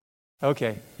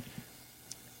Okay.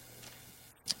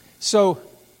 So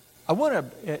I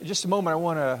want to, just a moment,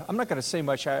 I'm not going to say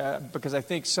much because I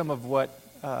think some of what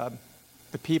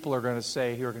the people are going to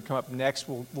say who are going to come up next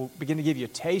will begin to give you a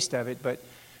taste of it. But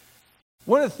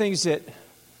one of the things that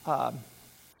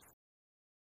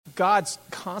God's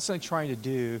constantly trying to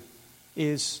do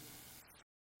is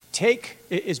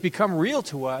become real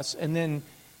to us and then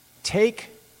take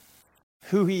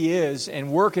who He is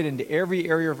and work it into every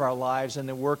area of our lives, and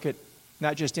then work it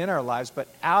not just in our lives, but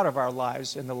out of our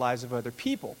lives and the lives of other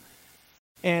people.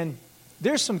 And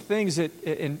there's some things that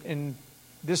in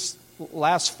this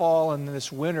last fall and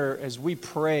this winter, as we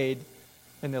prayed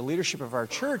in the leadership of our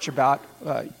church about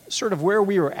sort of where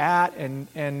we were at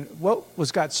and what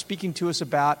was God speaking to us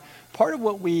about, part of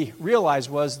what we realized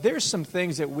was there's some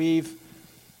things that we've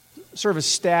sort of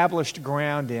established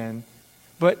ground in,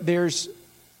 but there's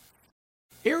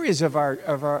areas of our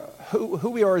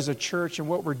who we are as a church and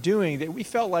what we're doing that we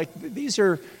felt like these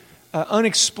are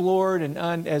unexplored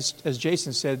and as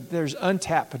Jason said, there's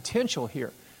untapped potential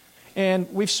here.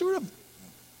 And we've sort of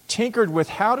tinkered with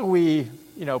how do we,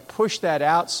 push that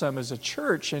out some as a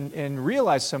church and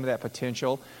realize some of that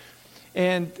potential.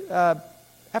 And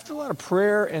after a lot of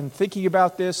prayer and thinking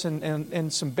about this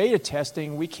and some beta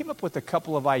testing, we came up with a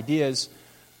couple of ideas.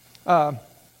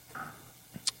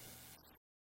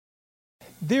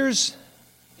 There's,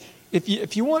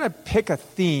 if you want to pick a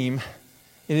theme,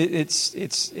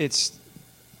 it's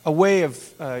a way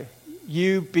of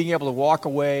you being able to walk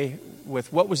away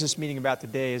with what was this meeting about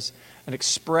today is an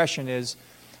expression is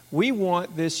we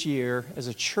want this year as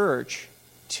a church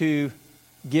to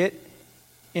get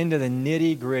into the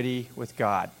nitty-gritty with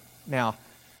God. Now,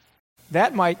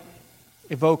 that might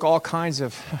evoke all kinds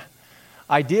of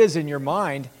ideas in your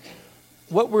mind.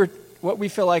 What we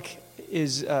feel like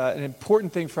is an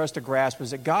important thing for us to grasp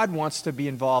is that God wants to be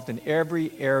involved in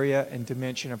every area and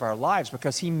dimension of our lives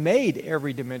because He made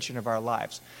every dimension of our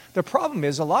lives. The problem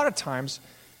is a lot of times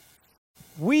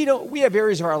we have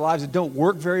areas of our lives that don't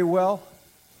work very well,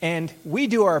 and we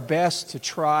do our best to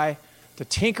try to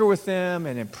tinker with them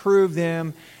and improve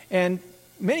them, and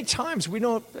many times we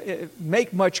don't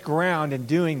make much ground in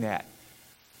doing that.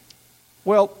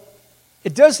 Well,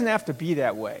 it doesn't have to be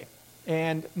that way.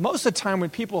 And most of the time when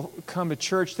people come to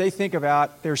church, they think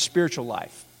about their spiritual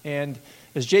life. And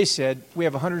as Jay said, we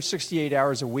have 168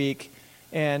 hours a week.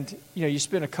 And, you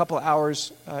spend a couple of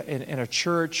hours in a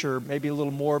church or maybe a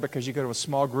little more because you go to a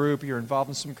small group, you're involved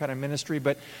in some kind of ministry.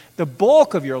 But the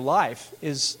bulk of your life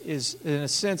is in a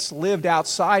sense, lived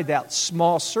outside that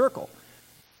small circle.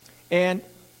 And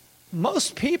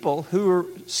most people who are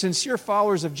sincere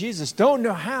followers of Jesus don't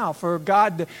know how for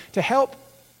God to help.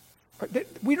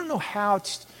 We don't know how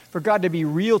for God to be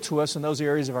real to us in those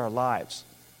areas of our lives.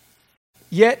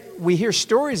 Yet we hear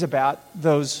stories about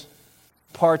those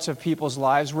parts of people's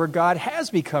lives where God has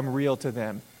become real to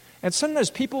them. And sometimes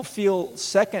people feel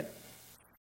second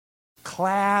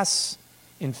class,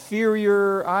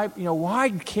 inferior. Why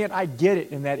can't I get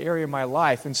it in that area of my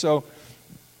life? And so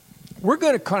we're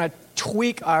going to kind of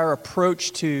tweak our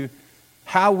approach to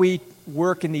how we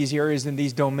work in these areas, in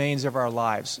these domains of our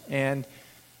lives. And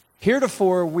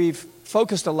heretofore, we've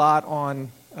focused a lot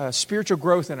on spiritual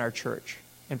growth in our church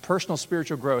and personal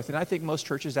spiritual growth. And I think most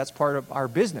churches, that's part of our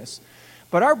business.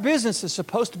 But our business is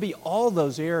supposed to be all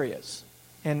those areas.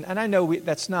 And I know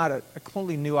that's not a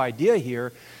completely new idea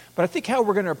here, but I think how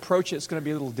we're going to approach it is going to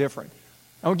be a little different.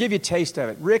 I'm going to give you a taste of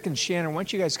it. Rick and Shannon, why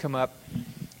don't you guys come up?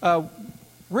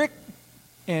 Rick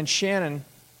and Shannon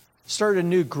started a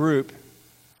new group,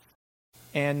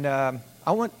 and I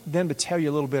want them to tell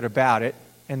you a little bit about it.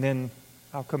 And then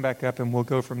I'll come back up and we'll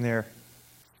go from there.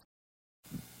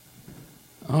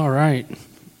 All right.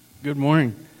 Good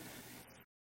morning.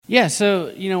 Yeah,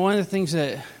 so, one of the things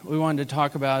that we wanted to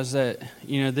talk about is that,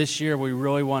 this year we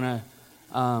really want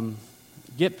to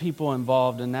get people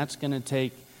involved, and that's going to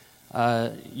take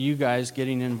you guys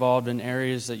getting involved in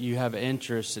areas that you have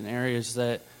interest in, areas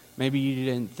that maybe you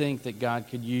didn't think that God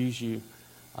could use you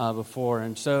before.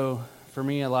 And so, for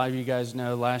me, a lot of you guys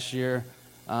know last year,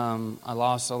 I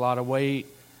lost a lot of weight,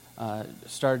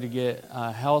 started to get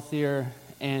healthier,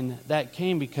 and that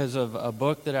came because of a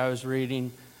book that I was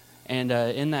reading. And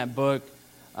in that book,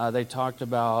 they talked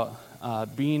about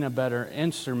being a better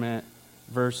instrument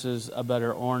versus a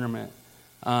better ornament.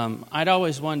 I'd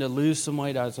always wanted to lose some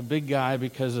weight. I was a big guy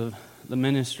because of the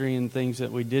ministry and things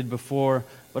that we did before,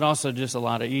 but also just a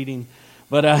lot of eating.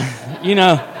 But,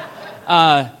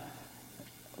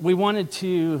 we wanted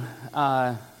to...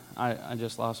 I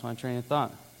just lost my train of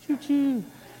thought. Choo-choo.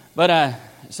 But,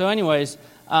 so anyways,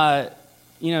 so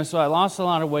I lost a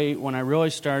lot of weight when I really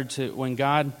started to, when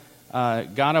God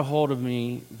got a hold of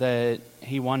me that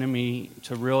he wanted me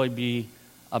to really be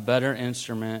a better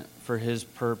instrument for his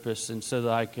purpose, and so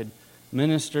that I could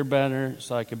minister better,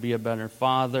 so I could be a better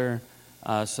father,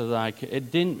 so that I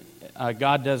could.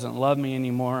 God doesn't love me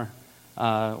anymore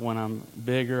when I'm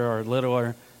bigger or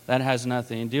littler. That has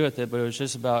nothing to do with it, but it was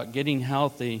just about getting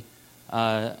healthy.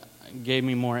 Gave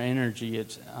me more energy.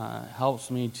 It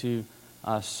helps me to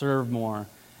serve more.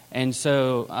 And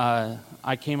so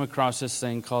I came across this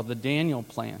thing called the Daniel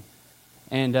Plan.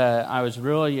 And I was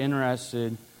really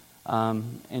interested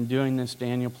in doing this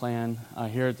Daniel Plan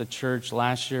here at the church.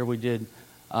 Last year we did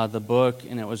the book,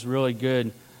 and it was really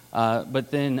good. But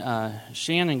then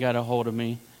Shannon got a hold of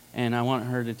me, and I want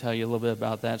her to tell you a little bit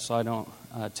about that so I don't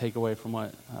take away from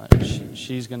what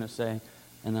she's going to say,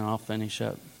 and then I'll finish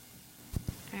up.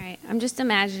 All right. I'm just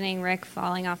imagining Rick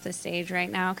falling off the stage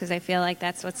right now because I feel like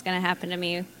that's what's going to happen to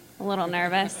me. I'm a little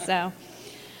nervous. So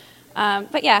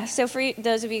for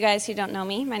those of you guys who don't know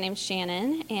me, my name's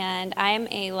Shannon, and I'm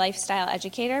a lifestyle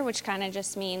educator, which kind of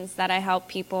just means that I help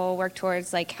people work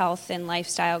towards like health and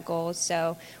lifestyle goals.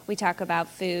 So we talk about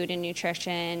food and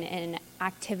nutrition and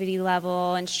activity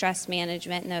level and stress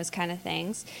management and those kind of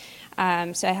things.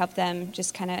 So I help them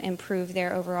just kind of improve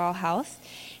their overall health.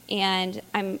 And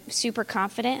I'm super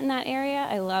confident in that area.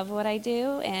 I love what I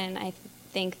do, and I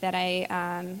think that I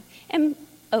am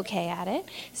okay at it.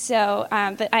 So,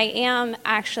 but I am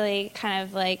actually kind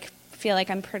of like feel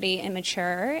like I'm pretty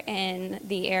immature in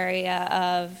the area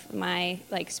of my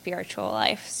like spiritual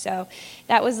life. So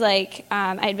that was like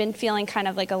I'd been feeling kind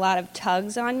of like a lot of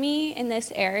tugs on me in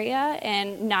this area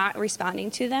and not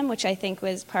responding to them, which I think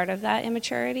was part of that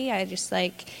immaturity. I just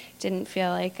like didn't feel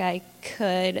like I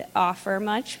could offer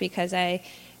much because I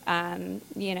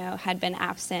had been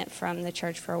absent from the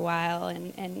church for a while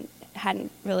and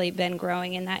hadn't really been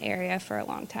growing in that area for a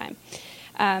long time.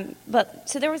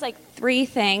 So there was like 3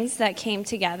 things that came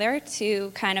together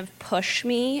to kind of push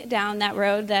me down that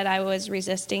road that I was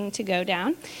resisting to go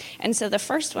down. And so the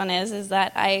first one is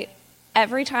that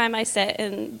every time I sit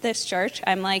in this church,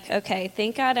 I'm like, okay,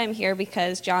 thank God I'm here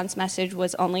because John's message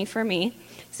was only for me.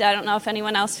 So I don't know if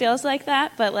anyone else feels like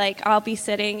that, but like I'll be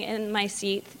sitting in my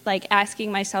seat, like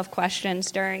asking myself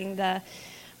questions during the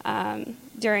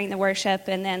worship,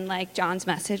 and then like John's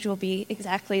message will be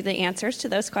exactly the answers to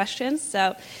those questions.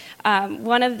 So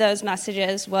one of those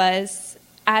messages was,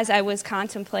 as I was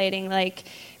contemplating like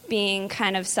being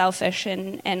kind of selfish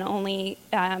and only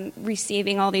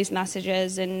receiving all these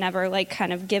messages and never like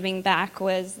kind of giving back,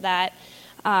 was that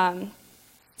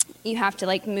you have to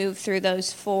like move through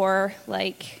those 4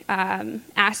 like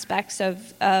aspects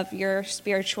of your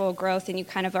spiritual growth, and you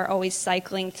kind of are always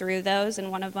cycling through those.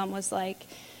 And one of them was like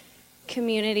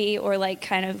community, or like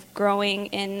kind of growing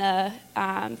in the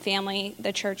family,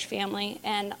 the church family.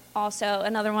 And also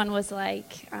another one was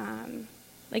like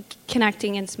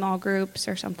connecting in small groups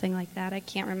or something like that. I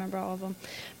can't remember all of them.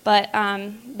 But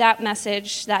that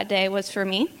message that day was for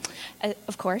me,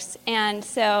 of course. And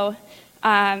so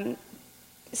I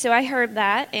heard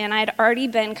that, and I'd already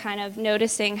been kind of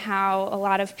noticing how a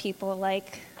lot of people,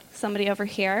 like somebody over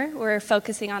here, were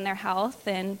focusing on their health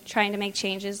and trying to make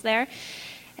changes there.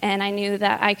 And I knew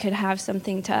that I could have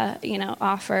something to,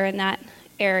 offer in that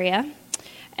area.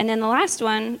 And then the last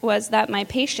one was that my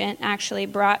patient actually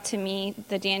brought to me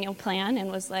the Daniel Plan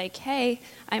and was like, hey,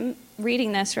 I'm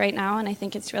reading this right now, and I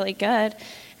think it's really good.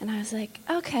 And I was like,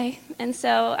 okay. And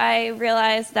so I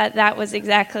realized that that was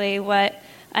exactly what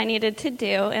I needed to do.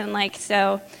 And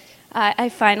I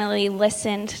finally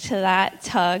listened to that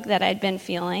tug that I'd been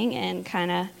feeling and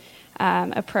kind of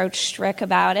approached Rick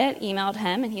about it, emailed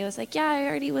him, and he was like, yeah, I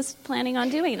already was planning on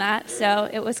doing that. So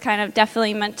it was kind of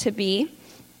definitely meant to be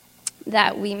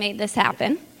that we made this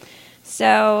happen.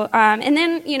 So, and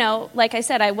then, like I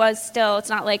said, I was still, it's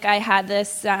not like I had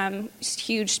this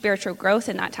huge spiritual growth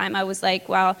in that time. I was like,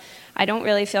 well, I don't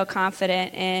really feel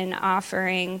confident in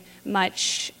offering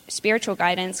much spiritual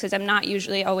guidance because I'm not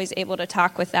usually always able to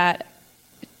talk with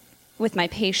my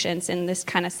patients in this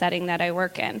kind of setting that I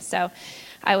work in. So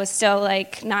I was still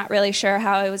not really sure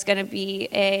how I was going to be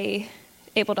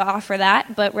able to offer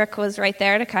that, but Rick was right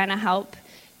there to kind of help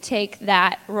take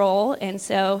that role, and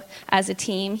so as a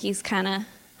team, he's kind of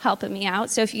helping me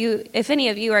out. So if any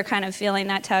of you are kind of feeling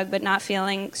that tug but not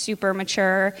feeling super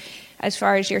mature as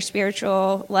far as your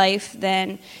spiritual life,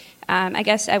 then I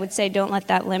guess I would say don't let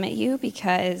that limit you,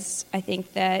 because I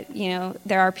think that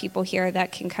there are people here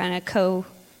that can kind of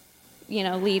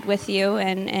lead with you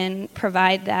and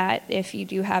provide that if you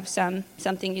do have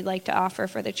something you'd like to offer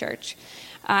for the church.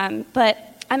 But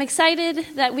I'm excited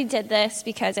that we did this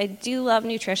because I do love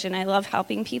nutrition. I love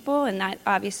helping people, and that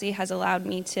obviously has allowed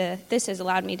me to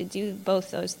do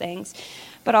both those things,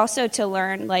 but also to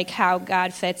learn like how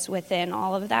God fits within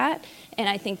all of that. And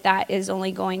I think that is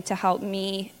only going to help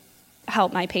me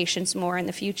help my patients more in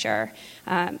the future.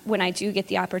 When I do get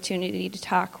the opportunity to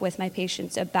talk with my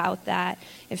patients about that,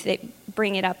 if they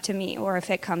bring it up to me or if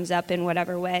it comes up in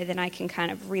whatever way, then I can kind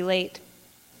of relate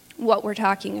what we're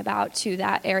talking about to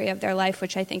that area of their life,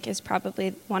 which I think is probably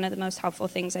one of the most helpful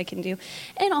things I can do.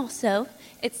 And also,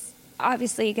 it's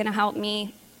obviously going to help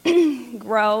me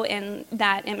grow in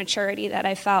that immaturity that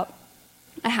I felt.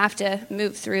 I have to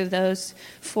move through those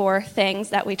 4 things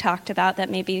that we talked about that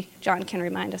maybe John can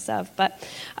remind us of. But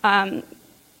and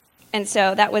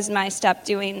so that was my step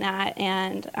doing that,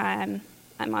 and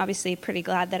I'm obviously pretty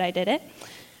glad that I did it.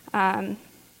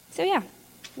 So yeah,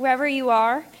 wherever you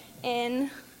are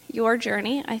in your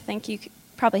journey, I think you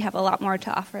probably have a lot more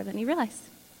to offer than you realize.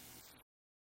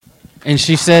 And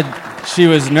she said she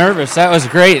was nervous. That was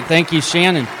great. Thank you,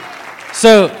 Shannon.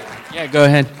 So, yeah, go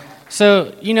ahead.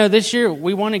 So, this year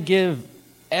we want to give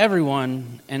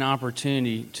everyone an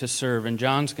opportunity to serve, and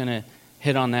John's going to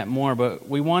hit on that more, but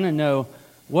we want to know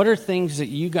what are things that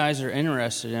you guys are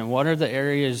interested in? What are the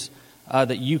areas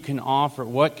that you can offer?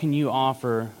 What can you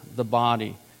offer the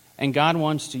body? And God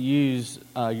wants to use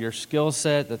your skill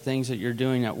set, the things that you're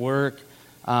doing at work.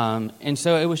 And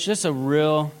so it was just it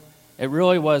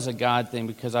really was a God thing,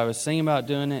 because I was thinking about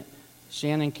doing it.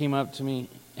 Shannon came up to me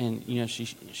and,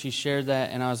 she shared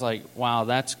that, and I was like, wow,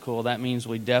 that's cool. That means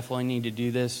we definitely need to do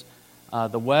this.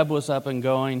 The web was up and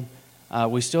going.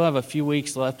 We still have a few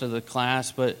weeks left of the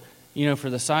class, but, for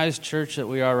the size church that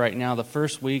we are right now, the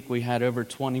first week we had over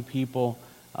 20 people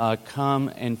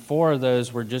come, and 4 of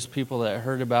those were just people that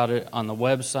heard about it on the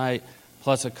website,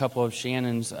 plus a couple of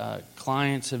Shannon's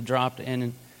clients have dropped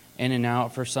in and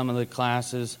out for some of the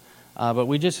classes. But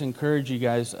we just encourage you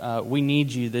guys, we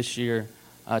need you this year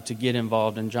to get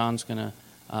involved, and John's going to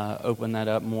open that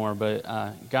up more. But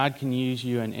God can use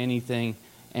you in anything,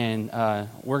 and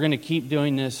we're going to keep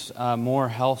doing this more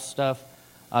health stuff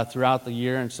throughout the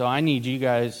year, and so I need you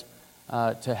guys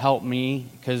to help me,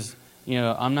 because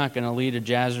I'm not going to lead a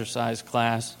jazzercise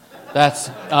class. That's,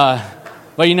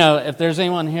 but if there's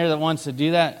anyone here that wants to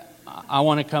do that, I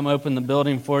want to come open the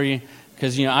building for you,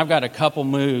 because I've got a couple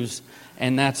moves,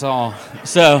 and that's all.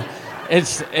 So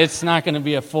it's not going to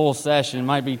be a full session. It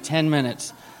might be 10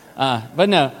 minutes. But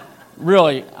no,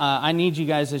 really, I need you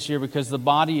guys this year, because the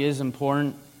body is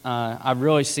important. I've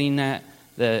really seen that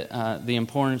the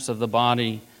importance of the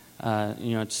body.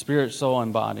 It's spirit, soul,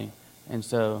 and body. And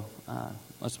so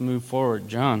let's move forward.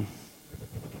 John.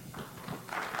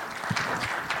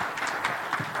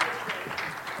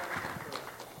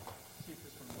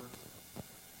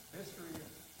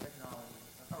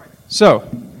 So,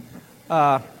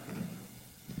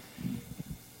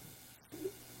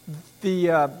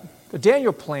 the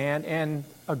Daniel plan and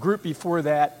a group before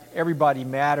that, Everybody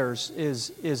Matters,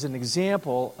 is an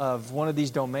example of one of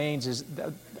these domains. Is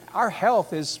our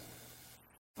health is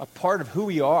a part of who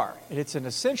we are, and it's an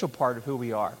essential part of who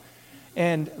we are.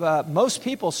 And most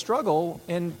people struggle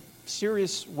in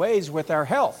serious ways with our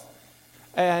health.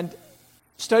 And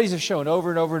studies have shown over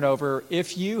and over and over,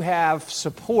 if you have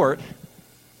support,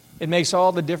 it makes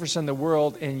all the difference in the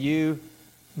world in you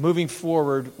moving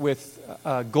forward with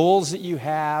goals that you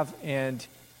have and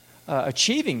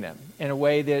achieving them in a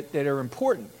way that are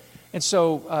important. And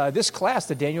so this class,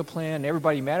 the Daniel Plan,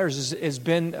 Everybody Matters, has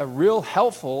been a real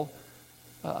helpful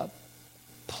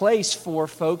place for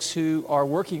folks who are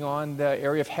working on the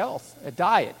area of health,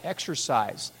 diet,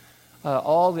 exercise,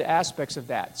 all the aspects of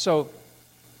that. So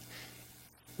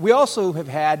we also have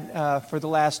had, for the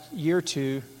last year or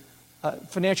two,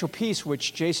 financial peace,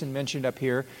 which Jason mentioned up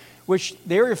here, which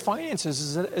the area of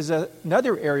finances is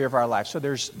another area of our life. So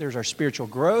there's our spiritual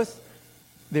growth,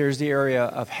 there's the area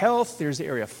of health, there's the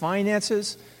area of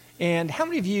finances. And how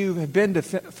many of you have been to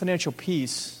financial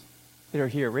peace that are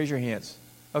here? Raise your hands.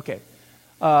 Okay.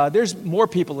 There's more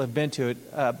people that have been to it,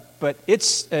 but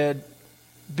it's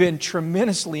been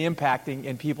tremendously impacting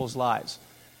in people's lives.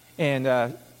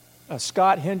 And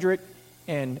Scott Hendrick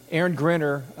and Aaron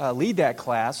Grinner lead that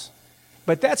class.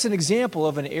 But that's an example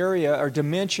of an area or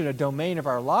dimension, a domain of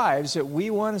our lives that we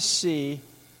want to see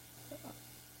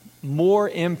more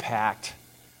impact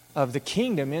of the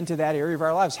kingdom into that area of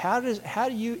our lives. How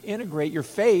do you integrate your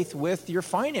faith with your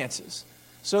finances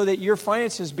so that your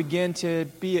finances begin to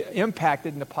be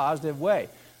impacted in a positive way?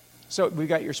 So we've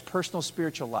got your personal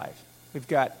spiritual life. We've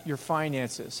got your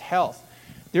finances, health.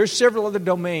 There's several other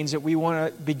domains that we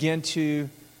want to begin to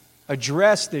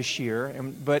address this year,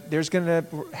 but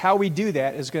how we do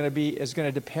that is going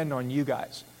to depend on you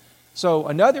guys. So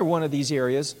another one of these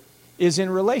areas is in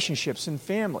relationships and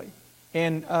family.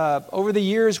 And over the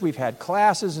years, we've had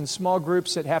classes and small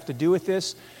groups that have to do with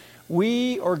this.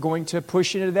 We are going to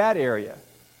push into that area.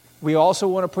 We also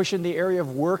want to push in the area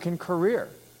of work and career.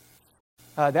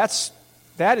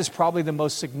 That is probably the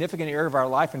most significant area of our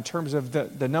life in terms of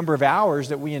the number of hours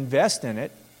that we invest in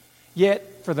it.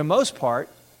 Yet, for the most part,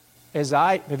 as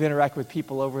I have interacted with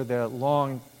people over the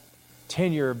long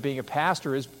tenure of being a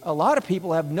pastor, is a lot of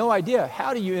people have no idea,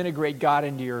 how do you integrate God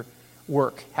into your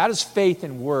work? How does faith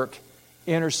and work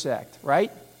intersect, right?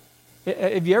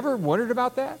 Have you ever wondered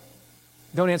about that?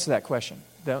 Don't answer that question.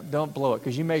 Don't blow it,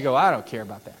 because you may go, I don't care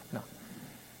about that. No.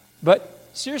 But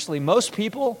seriously, most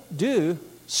people do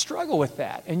struggle with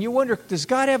that. And you wonder, does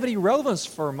God have any relevance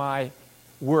for my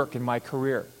work and my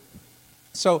career?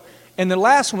 So, and the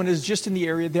last one is just in the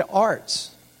area of the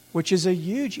arts, which is a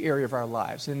huge area of our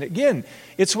lives. And again,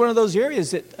 it's one of those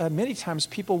areas that many times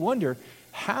people wonder,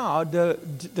 how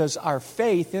does our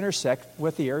faith intersect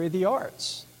with the area of the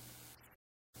arts?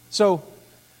 So,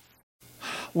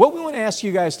 what we want to ask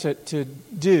you guys to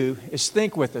do is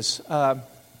think with us.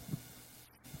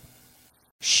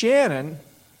 Shannon,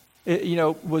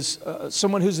 was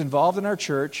someone who's involved in our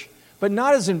church, but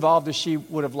not as involved as she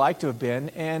would have liked to have been.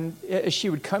 And as she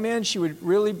would come in, she would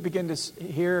really begin to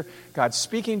hear God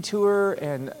speaking to her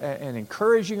and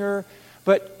encouraging her.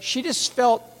 But she just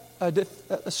felt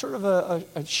a sort of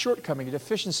a shortcoming, a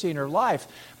deficiency in her life.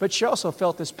 But she also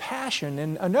felt this passion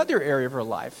in another area of her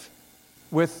life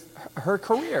with her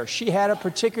career. She had a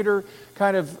particular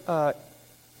kind of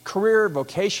career,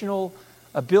 vocational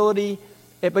ability,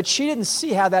 but she didn't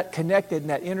see how that connected and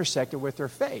that intersected with her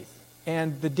faith.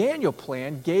 And the Daniel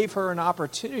plan gave her an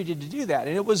opportunity to do that.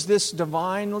 And it was this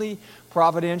divinely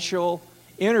providential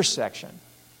intersection.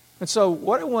 And so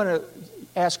what I want to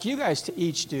ask you guys to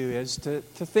each do is to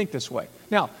think this way.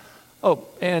 Now,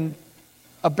 and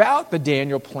about the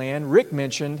Daniel plan, Rick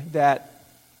mentioned that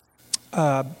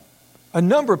a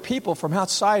number of people from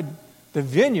outside the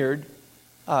Vineyard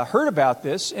heard about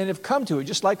this and have come to it,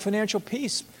 just like financial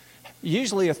peace.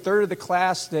 Usually a third of the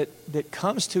class that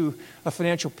comes to a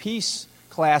financial peace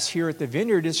class here at the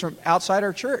Vineyard is from outside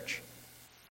our church.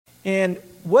 And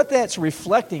what that's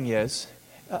reflecting is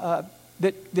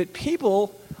that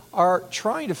people are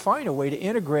trying to find a way to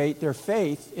integrate their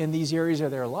faith in these areas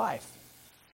of their life.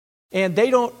 And they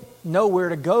don't know where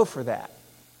to go for that.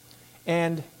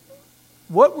 And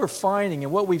what we're finding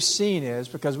and what we've seen is,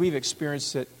 because we've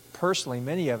experienced it personally,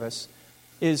 many of us,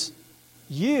 is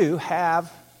you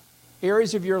have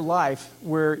areas of your life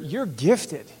where you're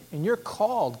gifted and you're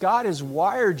called. God has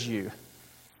wired you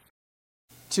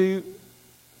to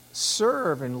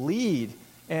serve and lead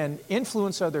and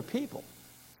influence other people.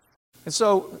 And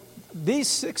so these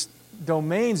 6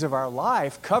 domains of our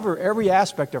life cover every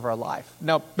aspect of our life.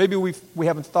 Now, maybe we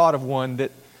haven't thought of one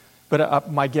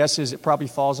but my guess is it probably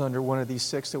falls under one of these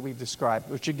 6 that we've described,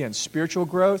 which again, spiritual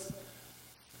growth,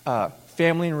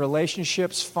 family and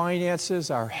relationships,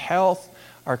 finances, our health,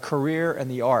 our career,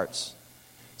 and the arts.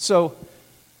 So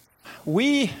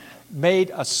we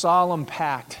made a solemn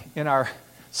pact in our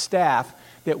staff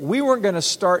that we weren't going to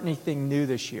start anything new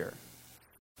this year,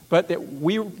 but that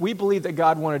we believe that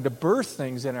God wanted to birth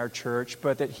things in our church,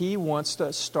 but that He wants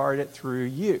to start it through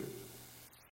you.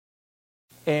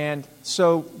 And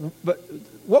so, but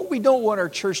what we don't want our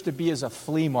church to be is a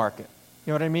flea market.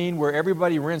 You know what I mean? Where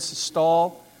everybody rents a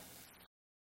stall.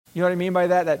 You know what I mean by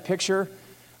that picture?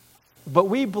 But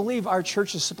we believe our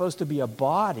church is supposed to be a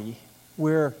body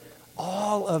where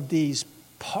all of these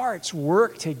parts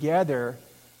work together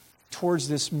towards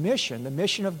this mission, the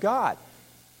mission of God.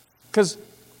 Because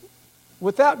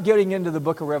without getting into the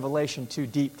book of Revelation too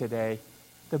deep today,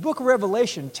 the book of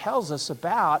Revelation tells us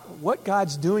about what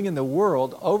God's doing in the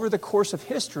world over the course of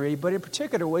history, but in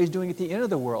particular what He's doing at the end of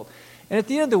the world. And at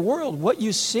the end of the world, what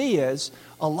you see is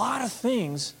a lot of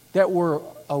things that were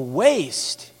a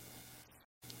waste,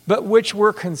 but which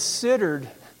were considered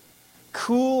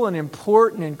cool and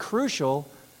important and crucial,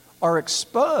 are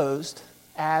exposed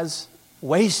as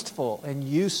wasteful and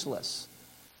useless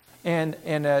and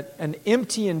an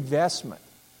empty investment.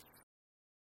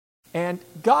 And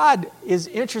God is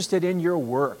interested in your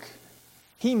work.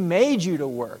 He made you to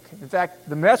work. In fact,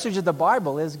 the message of the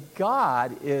Bible is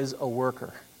God is a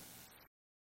worker.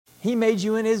 He made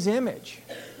you in His image.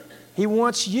 He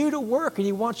wants you to work, and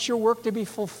He wants your work to be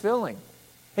fulfilling.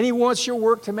 And He wants your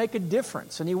work to make a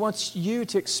difference. And He wants you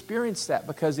to experience that,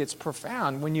 because it's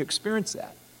profound when you experience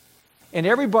that. And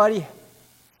everybody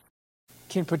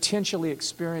can potentially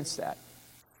experience that.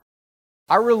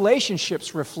 Our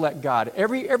relationships reflect God.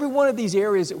 Every one of these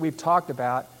areas that we've talked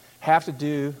about have to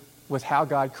do with how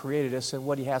God created us and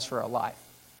what He has for our life.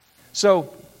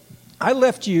 So I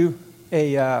left you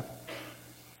we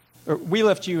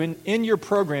left you in your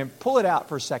program. Pull it out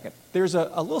for a second. There's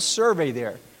a little survey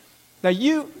there. Now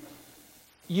you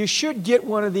should get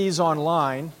one of these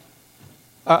online,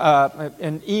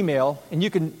 an email, and you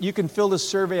can fill this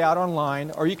survey out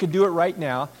online, or you can do it right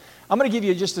now. I'm going to give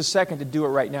you just a second to do it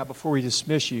right now before we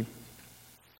dismiss you.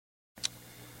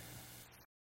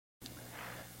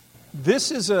 This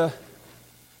is a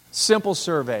simple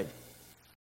survey.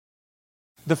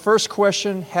 The first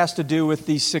question has to do with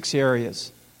these 6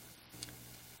 areas.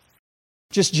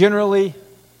 Just generally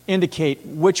indicate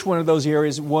which one of those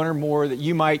areas, one or more, that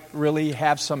you might really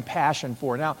have some passion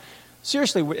for. Now,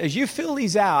 seriously, as you fill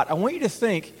these out, I want you to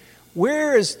think,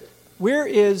 where is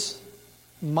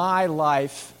my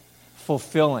life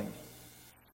fulfilling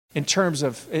in terms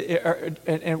of,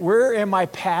 and where am I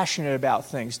passionate about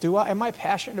things? Am I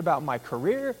passionate about my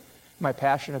career? Am I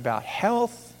passionate about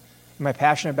health? Am I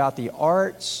passionate about the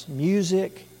arts,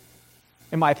 music?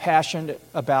 Am I passionate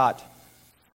about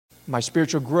my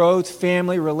spiritual growth,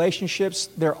 family, relationships?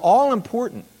 They're all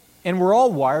important, and we're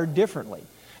all wired differently.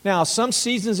 Now, some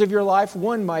seasons of your life,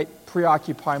 one might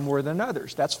preoccupy more than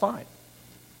others. That's fine.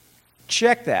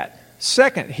 Check that.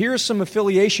 Second, here are some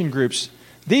affiliation groups.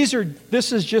 This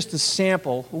is just a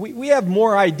sample. We have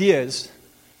more ideas,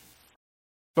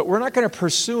 but we're not going to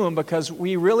pursue them because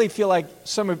we really feel like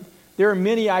there are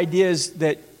many ideas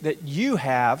that you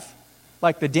have,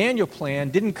 like the Daniel plan,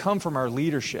 didn't come from our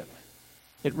leadership.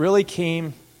 It really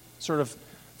came sort of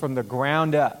from the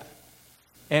ground up.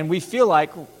 And we feel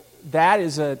like that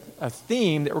is a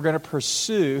theme that we're going to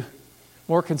pursue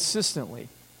more consistently.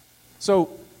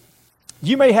 So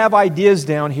you may have ideas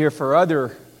down here for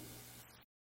other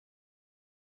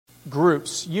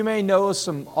groups. You may know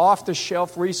some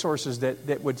off-the-shelf resources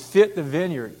that would fit the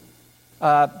Vineyard.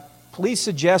 Please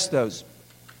suggest those.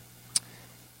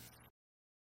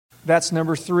 That's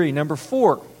number 3. Number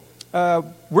 4,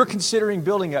 we're considering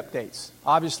building updates.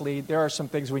 Obviously, there are some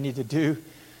things we need to do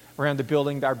around the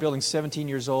building. Our building's 17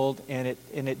 years old, and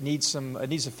it needs a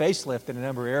facelift in a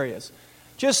number of areas.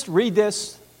 Just read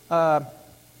this.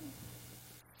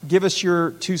 Give us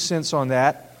your 2 cents on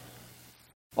that.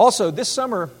 Also, this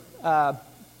summer,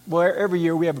 every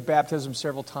year we have a baptism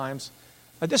several times.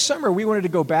 This summer, we wanted to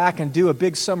go back and do a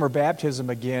big summer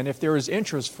baptism again if there was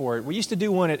interest for it. We used to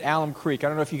do one at Alum Creek. I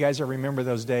don't know if you guys ever remember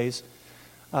those days,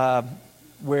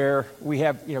 where we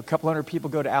have a couple hundred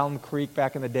people go to Alum Creek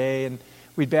back in the day, and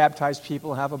we'd baptize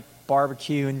people and have a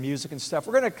barbecue and music and stuff.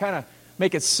 We're going to kind of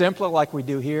make it simpler like we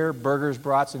do here, burgers,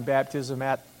 brats, and baptism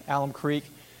at Alum Creek.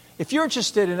 If you're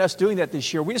interested in us doing that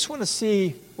this year, we just want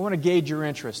to gauge your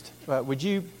interest. Would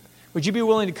you be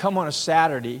willing to come on a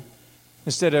Saturday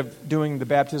instead of doing the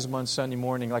baptism on Sunday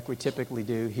morning like we typically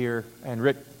do here? And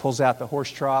Rick pulls out the horse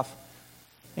trough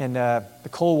and the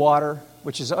cold water,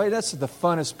 which is that's the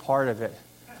funnest part of it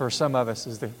for some of us,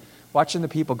 is watching the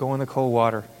people go in the cold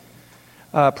water.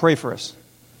 Pray for us.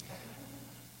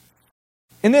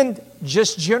 And then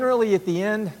just generally at the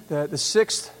end, the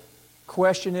 6th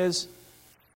question is,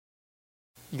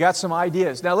 you got some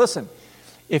ideas. Now listen,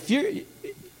 if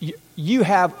you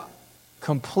have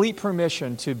complete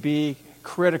permission to be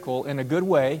critical in a good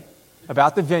way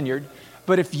about the Vineyard,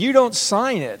 but if you don't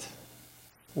sign it,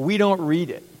 we don't read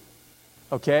it.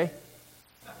 Okay?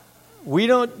 We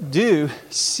don't do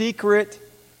secret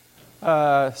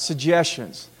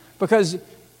suggestions because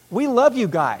we love you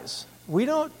guys. We're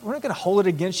not going to hold it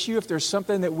against you if there's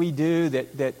something that we do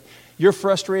that you're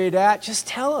frustrated at. Just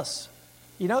tell us.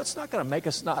 It's not going to make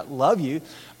us not love you,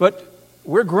 but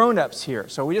we're grown-ups here,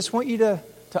 so we just want you to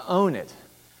own it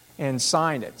and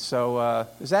sign it. So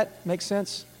does that make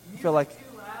sense? I feel like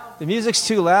the music's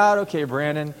too loud. Okay,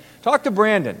 Brandon. Talk to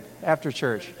Brandon after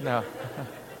church. No.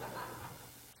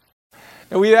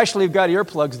 And we actually have got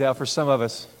earplugs now for some of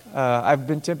us. I've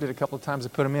been tempted a couple of times to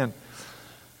put them in.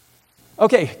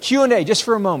 Okay, Q&A just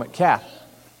for a moment. Kath.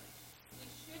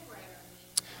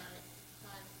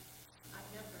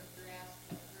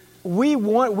 We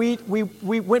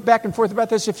went back and forth about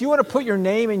this. If you want to put your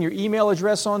name and your email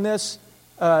address on this,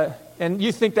 and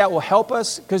you think that will help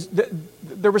us, because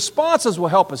the responses will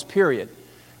help us, period.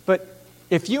 But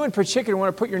if you in particular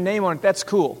want to put your name on it, that's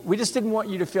cool. We just didn't want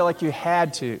you to feel like you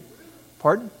had to.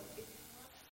 Pardon?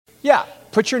 Yeah,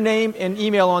 put your name and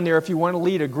email on there if you want to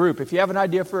lead a group. If you have an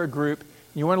idea for a group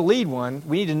and you want to lead one,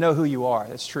 we need to know who you are.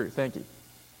 That's true. Thank you.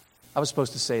 I was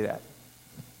supposed to say that.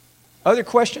 Other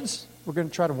questions? We're going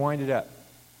to try to wind it up.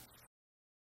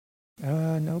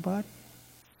 Nobody?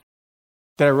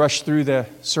 Did I rush through the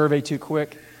survey too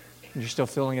quick? And you're still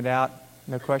filling it out?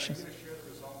 No questions?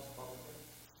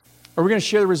 Are we going to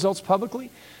share the results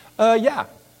publicly? Yeah.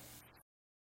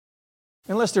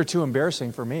 Unless they're too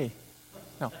embarrassing for me.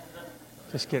 No,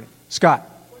 just kidding. Scott.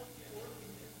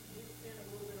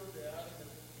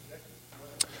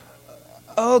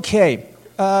 Okay.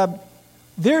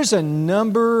 There's a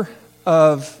number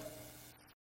of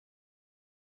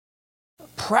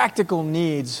practical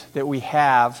needs that we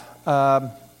have.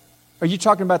 Are you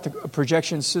talking about the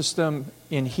projection system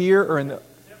in here or in the...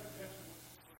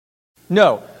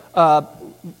 No.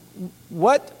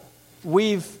 What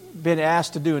we've been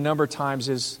asked to do a number of times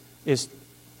is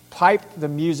pipe the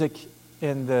music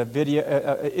in the video,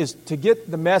 is to get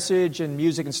the message and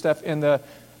music and stuff in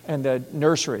the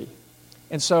nursery.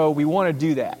 And so we want to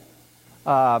do that.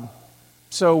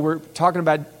 So we're talking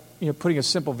about putting a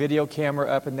simple video camera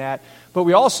up in that. But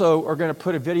we also are going to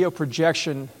put a video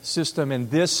projection system in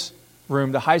this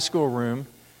room, the high school room.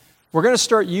 We're going to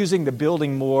start using the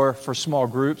building more for small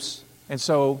groups. And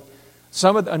so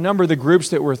a number of the groups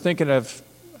that we're thinking of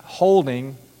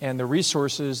holding and the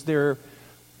resources, they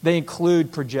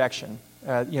include projection.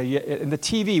 And the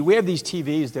TV, we have these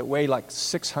TVs that weigh like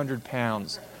 600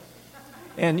 pounds.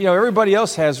 And, everybody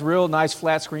else has real nice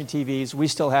flat screen TVs. We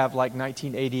still have like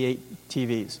 1988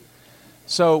 TVs.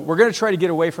 So we're going to try to get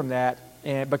away from that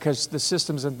because the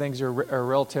systems and things are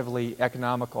relatively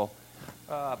economical.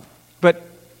 But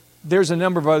there's a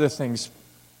number of other things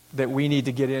that we need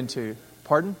to get into.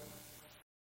 Pardon?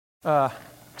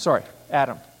 Sorry,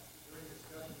 Adam.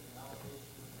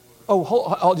 Oh,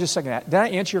 hold just a second. Did I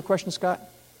answer your question, Scott?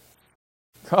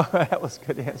 Oh, that was a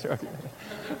good answer. Okay.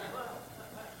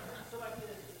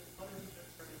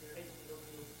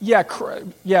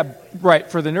 Yeah, right.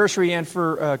 For the nursery and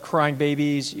for crying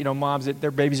babies, moms that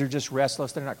their babies are just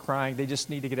restless. They're not crying. They just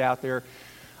need to get out there.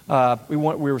 We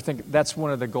were thinking that's one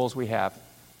of the goals we have.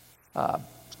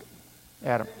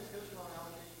 Adam.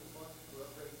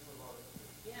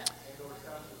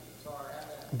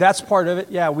 That's part of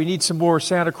it. Yeah, we need some more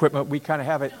sound equipment. We kind of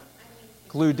have it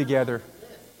glued together.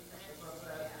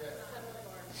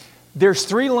 There's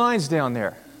 3 lines down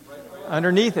there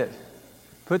underneath it.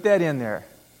 Put that in there.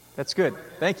 That's good.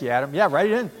 Thank you, Adam. Yeah,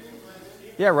 write it in.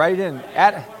 Yeah, write it in.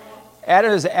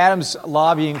 Adam's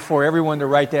lobbying for everyone to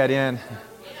write that in.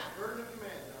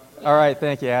 All right,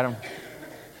 thank you, Adam.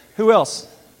 Who else?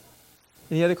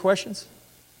 Any other questions?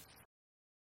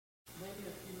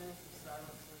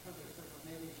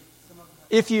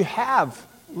 If you have,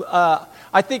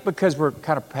 I think because we're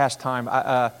kind of past time,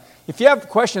 if you have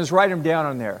questions, write them down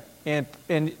on there. And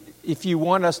if you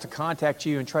want us to contact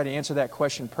you and try to answer that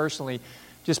question personally,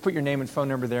 just put your name and phone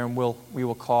number there, and we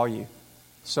will call you.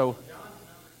 So,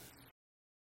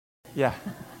 yeah,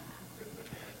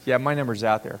 my number's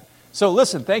out there. So,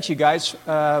 listen, thanks, you guys.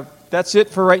 That's it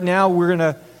for right now. We're going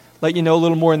to let you know a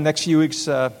little more in the next few weeks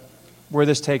where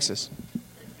this takes us.